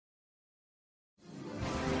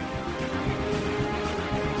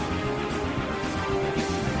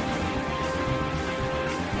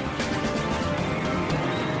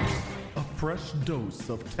fresh dose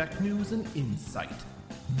of tech news and insight.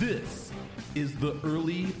 This is the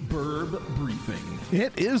Early Burb Briefing.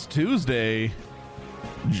 It is Tuesday,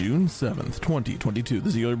 June 7th, 2022. This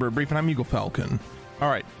is the Early Bird Briefing. I'm Eagle Falcon. All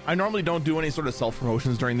right, I normally don't do any sort of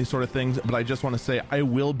self-promotions during these sort of things, but I just want to say I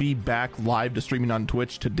will be back live to streaming on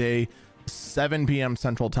Twitch today, 7 p.m.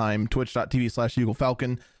 Central Time, twitch.tv/Eagle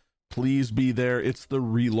Falcon. Please be there. It's the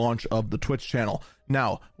relaunch of the Twitch channel.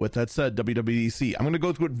 Now, with that said, WWDC, I'm going to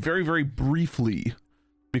go through it very, very briefly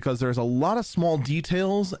because there's a lot of small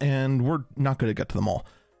details and we're not going to get to them all.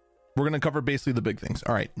 We're going to cover basically the big things.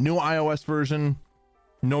 All right, new iOS version,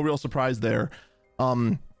 no real surprise there.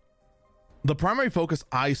 The primary focus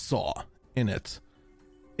I saw in it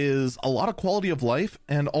is a lot of quality of life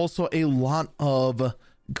and also a lot of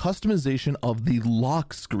customization of the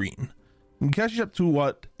lock screen. Catching up to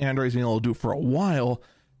what Android's been able to do for a while,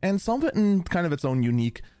 and some of it in kind of its own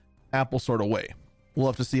unique Apple sort of way. We'll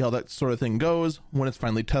have to see how that sort of thing goes when it's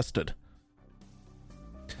finally tested.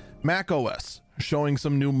 Mac OS showing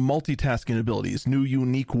some new multitasking abilities, new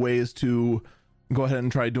unique ways to go ahead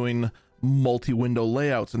and try doing multi-window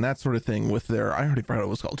layouts and that sort of thing with their, I already forgot what it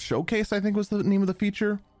was called, Showcase, I think was the name of the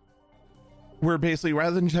feature, where basically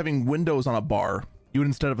rather than just having windows on a bar, you would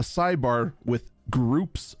instead have a sidebar with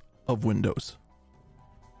groups of windows,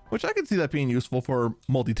 which I could see that being useful for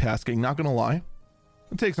multitasking, not gonna lie.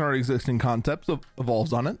 It takes an already existing concept,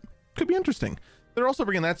 evolves on it. Could be interesting. They're also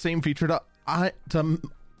bringing that same feature to iPad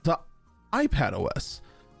OS,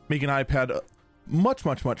 making iPad much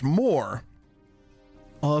more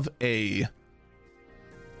of a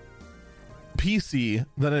PC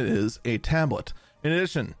than it is a tablet. In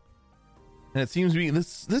addition, and it seems to be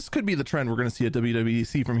this could be the trend we're going to see at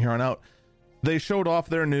WWDC from here on out, they showed off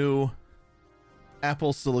their new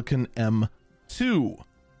Apple Silicon M2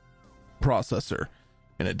 processor.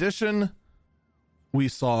 In addition, we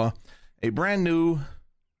saw a brand new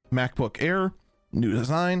MacBook Air, new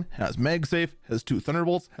design, has MagSafe, has 2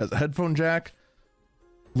 Thunderbolts, has a headphone jack,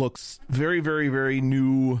 looks very, very, very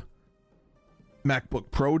new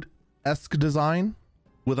MacBook Pro-esque design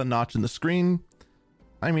with a notch in the screen.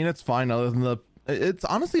 I mean, it's fine other than it's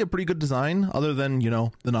honestly a pretty good design other than, you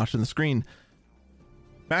know, the notch in the screen.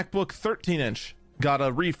 MacBook 13-inch got a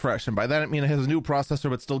refresh, and by that I mean it has a new processor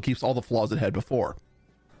but still keeps all the flaws it had before.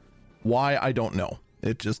 Why, I don't know.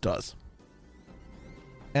 It just does.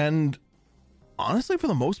 And honestly, for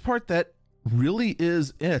the most part, that really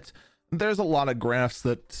is it. There's a lot of graphs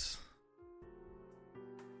that...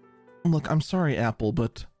 Look, I'm sorry, Apple,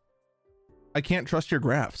 but I can't trust your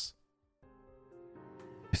graphs.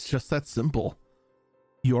 It's just that simple.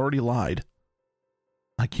 You already lied.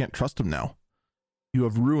 I can't trust them now. You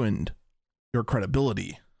have ruined your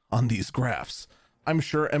credibility on these graphs. I'm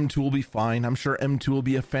sure M2 will be fine. I'm sure M2 will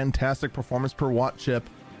be a fantastic performance per watt chip,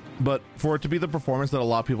 but for it to be the performance that a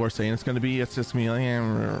lot of people are saying it's going to be, it's just me like,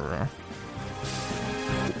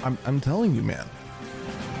 I'm telling you, man.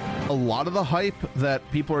 A lot of the hype that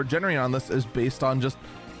people are generating on this is based on just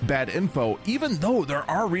bad info, even though there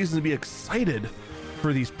are reasons to be excited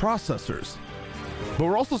for these processors. But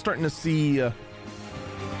we're also starting to see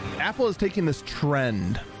Apple is taking this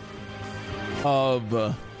trend of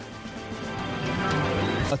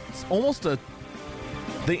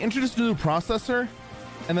they introduced a new processor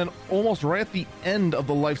and then almost right at the end of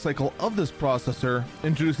the life cycle of this processor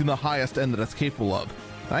introducing the highest end that it's capable of.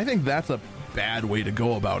 And I think that's a bad way to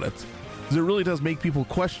go about it, because it really does make people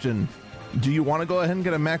question, do you want to go ahead and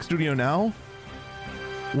get a Mac Studio now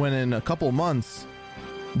when in a couple months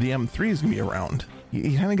the M3 is gonna be around?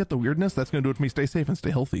 You kind of get the weirdness. That's gonna do it for me. Stay safe and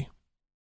stay healthy.